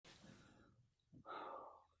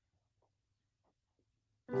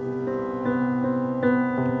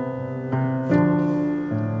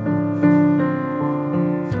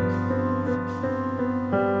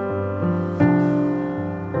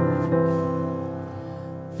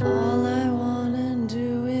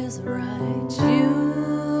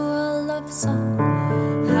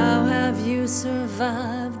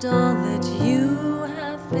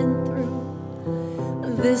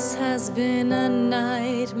been a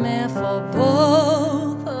nightmare for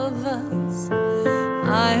both of us.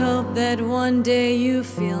 I hope that one day you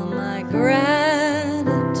feel my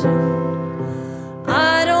gratitude.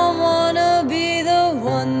 I don't wanna be the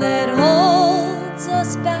one that holds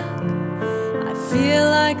us back. I feel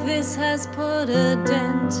like this has put a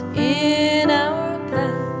dent in our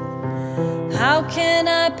path. How can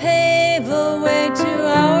I pave a way to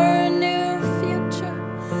our new future?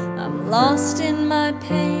 I'm lost in my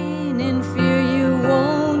pain, in fear you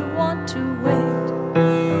won't want to wait.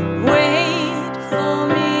 Wait for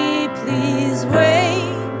me, please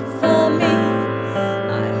wait for me.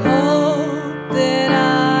 I hope that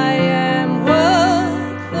I am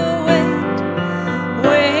worth the wait.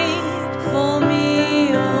 Wait for me,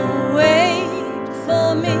 oh wait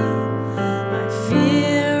for me. I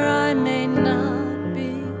fear I may not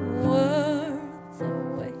be worth the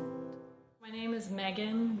wait. My name is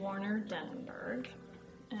Meghan Warner Denenberg,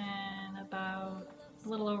 and about a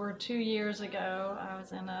little over 2 years ago I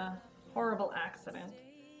was in a horrible accident.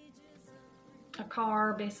 A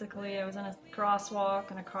car, basically, I was in a crosswalk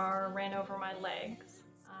and a car ran over my legs.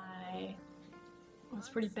 I was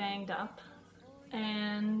pretty banged up,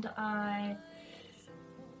 and I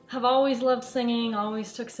have always loved singing,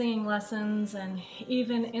 always took singing lessons, and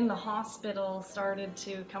even in the hospital started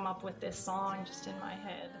to come up with this song just in my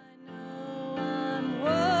head. I'm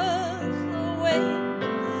worth the wait.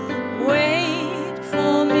 Wait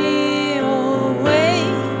for me, oh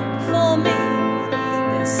wait for me.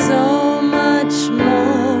 There's so much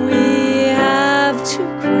more we have to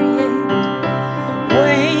create.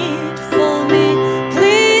 Wait for me,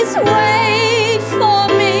 please wait for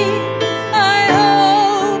me. I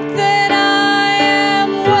hope that I am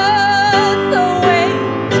worth the wait.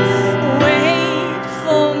 Wait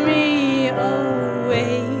for me, oh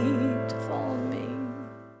wait for me.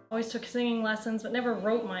 Always took singing lessons but never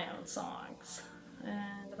wrote my own songs.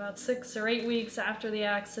 And about 6 or 8 weeks after the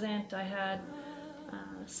accident, I had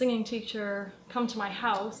a singing teacher come to my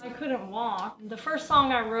house. I couldn't walk. The first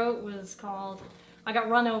song I wrote was called I Got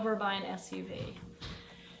Run Over by an SUV.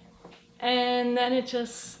 And then it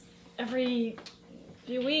just, every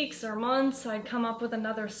few weeks or months, I'd come up with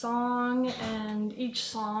another song, and each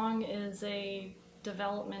song is a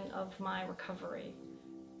development of my recovery.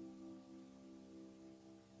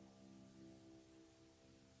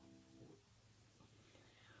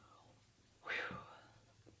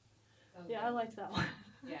 Yeah, I liked that one.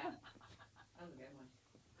 Yeah, that was a good one.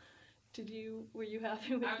 Were you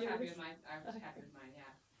happy with yours? I was happy with mine.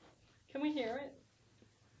 Yeah. Can we hear it?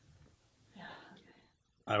 Yeah.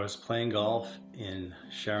 I was playing golf in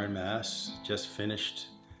Sharon, Mass. Just finished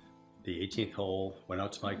the 18th hole, went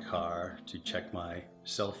out to my car to check my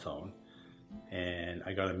cell phone, and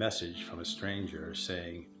I got a message from a stranger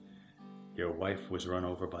saying, your wife was run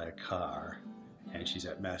over by a car and she's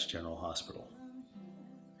at Mass General Hospital.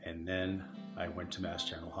 And then I went to Mass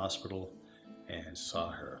General Hospital and saw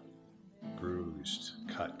her bruised,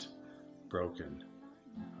 cut, broken,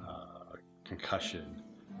 concussion.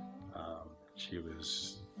 She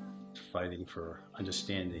was fighting for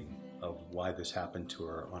understanding of why this happened to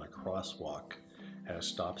her on a crosswalk at a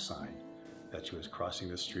stop sign, that she was crossing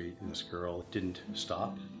the street and this girl didn't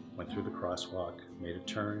stop, went through the crosswalk, made a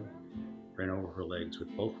turn, ran over her legs with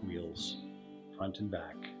both wheels, front and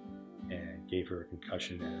back, and gave her a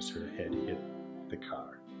concussion as her head hit the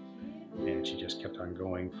car. And she just kept on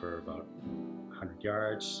going for about 100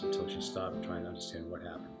 yards until she stopped, trying to understand what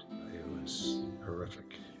happened. It was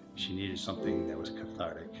horrific. She needed something that was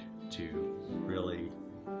cathartic to really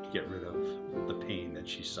get rid of the pain that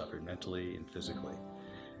she suffered mentally and physically.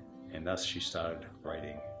 And thus she started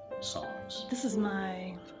writing songs. This is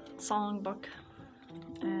my songbook,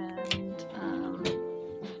 and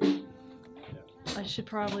I should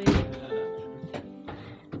probably, kind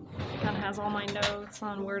of has all my notes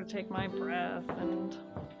on where to take my breath and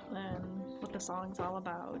what the song's all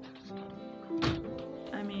about.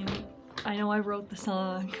 I mean, I know I wrote the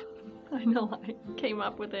song. I know I came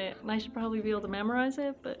up with it, and I should probably be able to memorize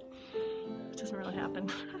it, but it doesn't really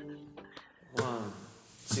happen. 1,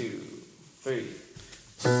 2, 3.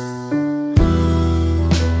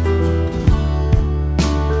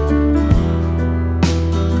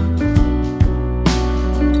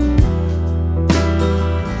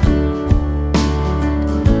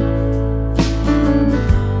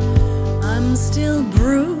 I'm still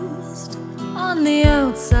bruised on the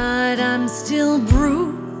outside, I'm still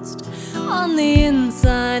bruised on the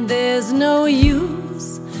inside. There's no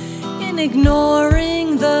use in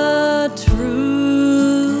ignoring the truth.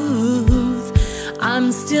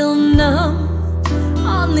 I'm still numb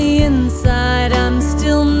on the inside, I'm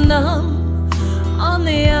still numb on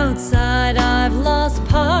the outside.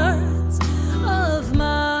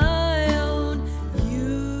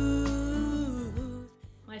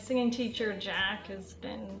 teacher, Jack, has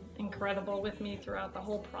been incredible with me throughout the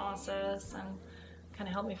whole process and kind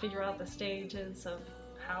of helped me figure out the stages of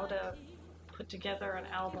how to put together an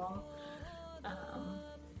album,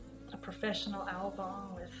 a professional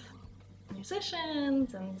album with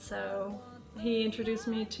musicians. And so he introduced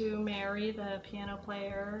me to Mary, the piano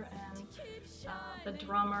player, and the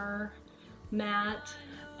drummer, Matt,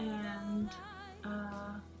 and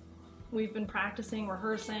we've been practicing,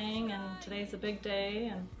 rehearsing, and today's a big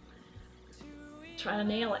day, and try to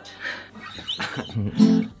nail it.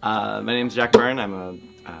 My name's Jack Byrne. I'm a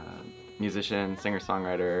musician,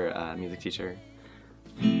 singer-songwriter, music teacher,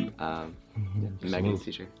 Megan's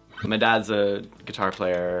teacher. My dad's a guitar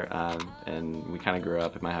player, and we kind of grew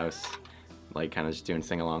up at my house, like kind of just doing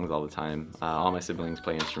sing-alongs all the time. All my siblings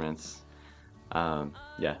play instruments.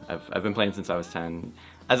 Yeah, I've been playing since I was 10.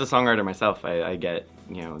 As a songwriter myself, I get,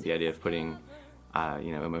 you know, the idea of putting,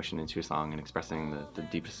 you know, emotion into a song and expressing the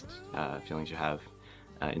deepest feelings you have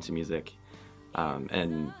into music.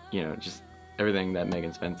 And, you know, just everything that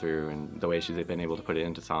Megan's been through and the way she's been able to put it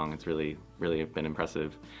into song, it's really been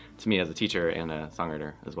impressive to me as a teacher and a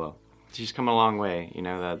songwriter as well. She's come a long way, you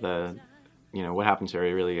know, you know, what happened to her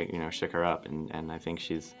really, you know, shook her up, and I think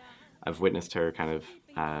I've witnessed her kind of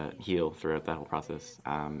heal throughout that whole process,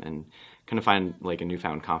 and kind of find like a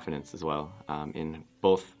newfound confidence as well, in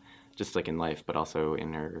both just like in life, but also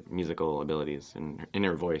in her musical abilities and in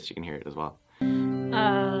her voice. You can hear it as well.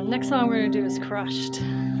 Next song we're going to do is Crushed.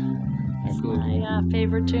 It's my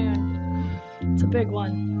favorite tune. It's a big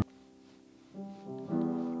one.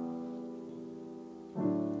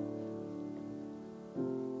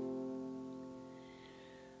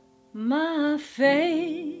 My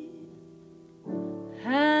faith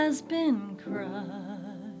has been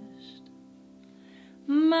crushed.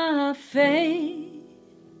 My faith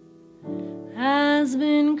has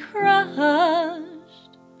been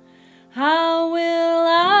crushed. How will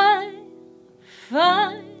I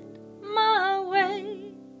find my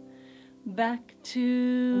way back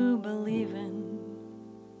to believing?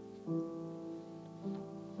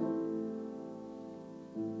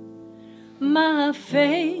 My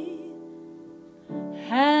faith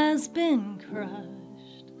has been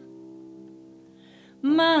crushed.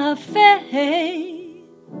 My faith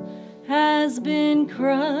has been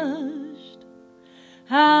crushed.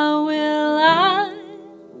 How will I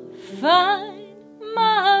find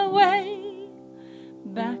my way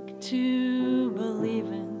back to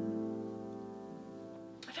believing?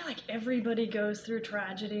 I feel like everybody goes through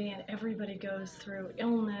tragedy and everybody goes through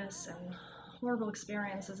illness and horrible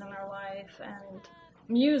experiences in their life, and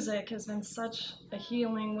music has been such a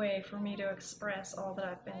healing way for me to express all that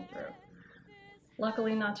I've been through.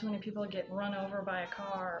 Luckily, not too many people get run over by a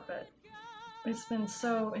car, but it's been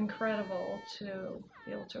so incredible to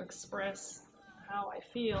be able to express how I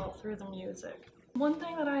feel through the music. One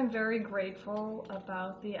thing that I'm very grateful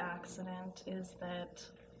about the accident is that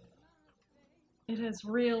it has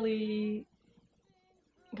really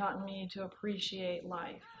gotten me to appreciate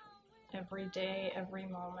life. Every day, every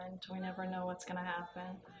moment, we never know what's going to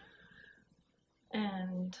happen.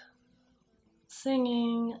 And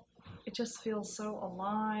singing, it just feels so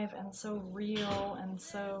alive and so real and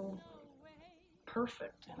so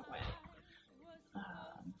perfect in a way.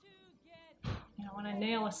 You know, when I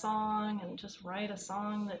nail a song and just write a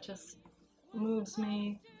song that just moves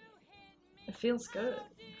me, it feels good.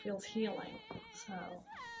 It feels healing. So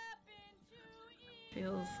it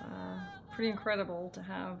feels pretty incredible to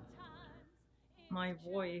have my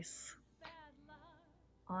voice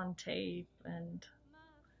on tape, and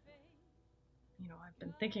you know, I've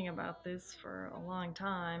been thinking about this for a long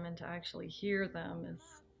time, and to actually hear them is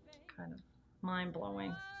kind of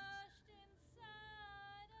mind-blowing.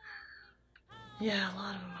 Yeah, a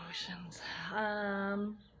lot of emotions.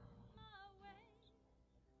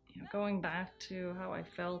 You know, going back to how I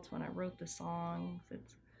felt when I wrote the songs,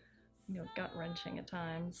 it's, you know, gut-wrenching at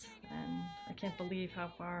times, and I can't believe how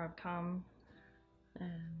far I've come.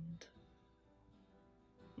 And,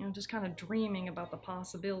 you know, just kind of dreaming about the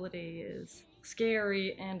possibility is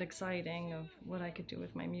scary and exciting of what I could do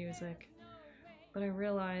with my music. But I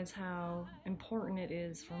realize how important it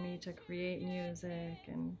is for me to create music.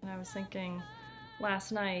 And I was thinking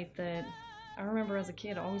last night that I remember as a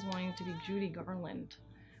kid always wanting to be Judy Garland.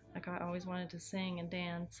 Like, I always wanted to sing and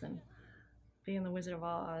dance and be in The Wizard of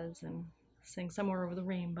Oz and sing Somewhere Over the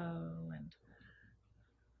Rainbow, and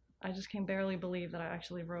I just can barely believe that I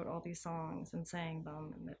actually wrote all these songs and sang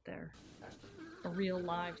them and that they're a real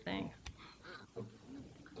live thing.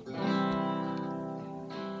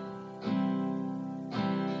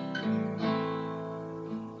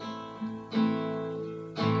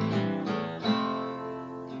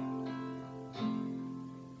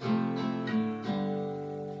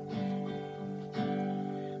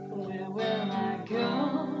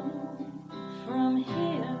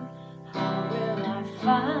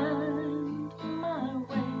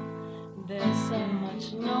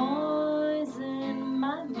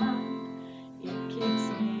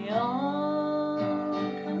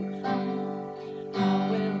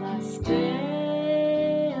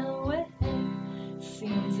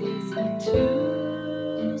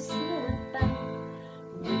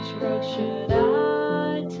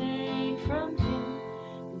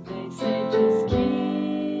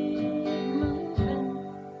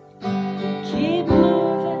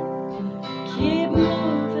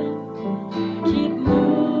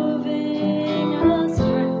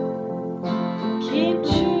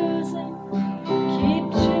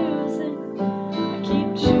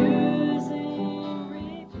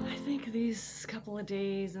 of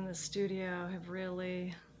days in the studio have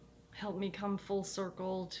really helped me come full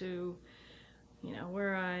circle to, you know,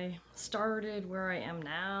 where I started, where I am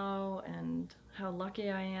now, and how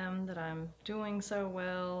lucky I am that I'm doing so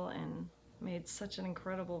well and made such an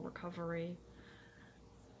incredible recovery.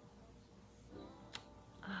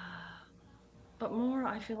 But more,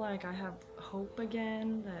 I feel like I have hope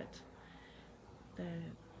again, that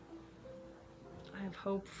I have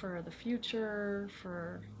hope for the future,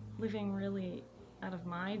 for living really out of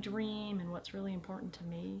my dream and what's really important to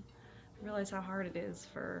me. I realize how hard it is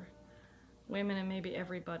for women and maybe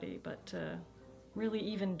everybody, but to really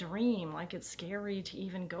even dream, like it's scary to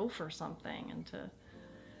even go for something and to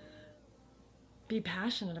be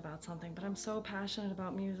passionate about something. But I'm so passionate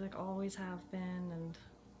about music, always have been, and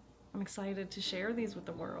I'm excited to share these with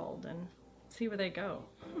the world and see where they go.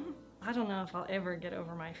 I don't know if I'll ever get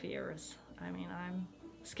over my fears. I mean, I'm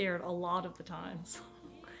scared a lot of the times,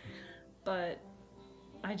 but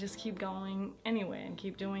I just keep going anyway and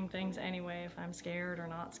keep doing things anyway if I'm scared or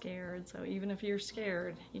not scared. So even if you're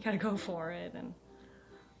scared, you gotta go for it. And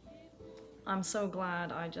I'm so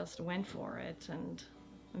glad I just went for it and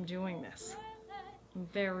I'm doing this. I'm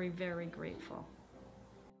very, very grateful.